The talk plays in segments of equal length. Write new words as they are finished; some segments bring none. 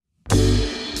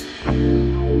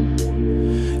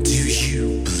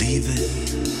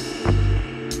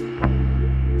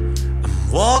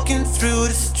walking through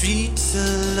the streets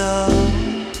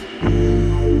alone.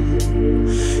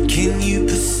 Can you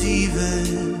perceive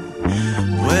it?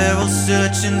 We're all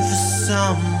searching for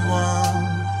someone.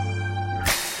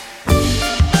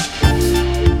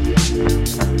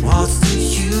 What's the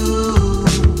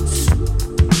use?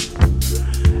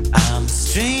 I'm a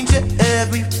stranger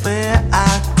everywhere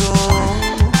I go.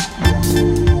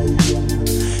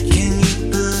 Can you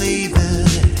believe it?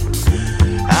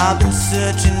 I've been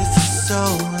searching for so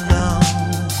long.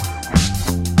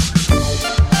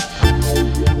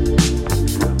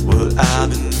 Well, I've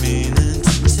been meaning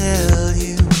to tell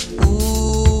you.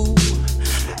 Ooh,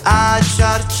 I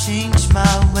try to change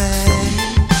my ways.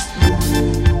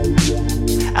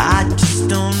 I just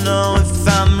don't know if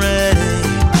I'm ready.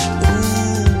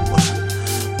 Ooh,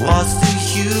 what's the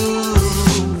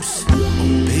use? Oh,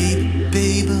 baby,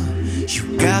 baby, you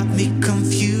got me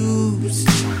confused.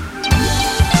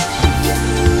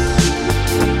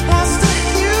 What's the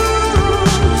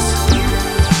use?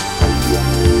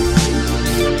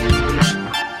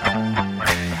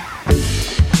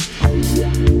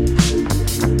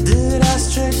 Did I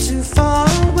stray too far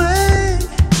away?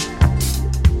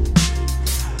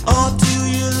 Or do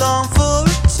you long for a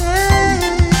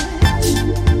change?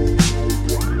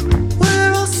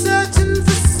 We're all searching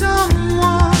for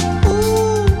someone.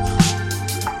 Ooh,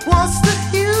 what's the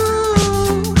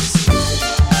use?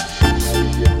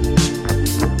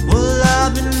 Well,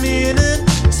 I've been meaning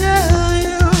to tell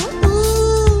you.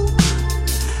 Ooh,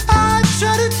 I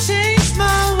try to change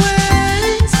my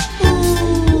ways.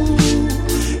 Ooh,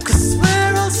 'cause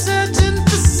we're all searching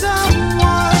for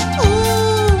someone.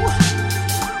 Ooh,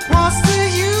 what's the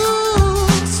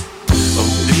use? Oh,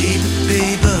 baby,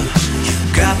 baby, you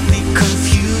got me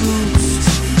confused.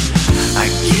 I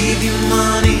gave you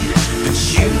money, but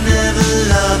you never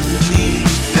loved me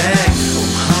back. Oh,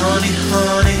 honey,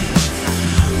 honey,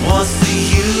 what's the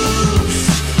use?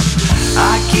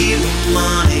 I gave you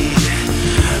money,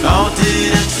 oh,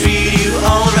 did I treat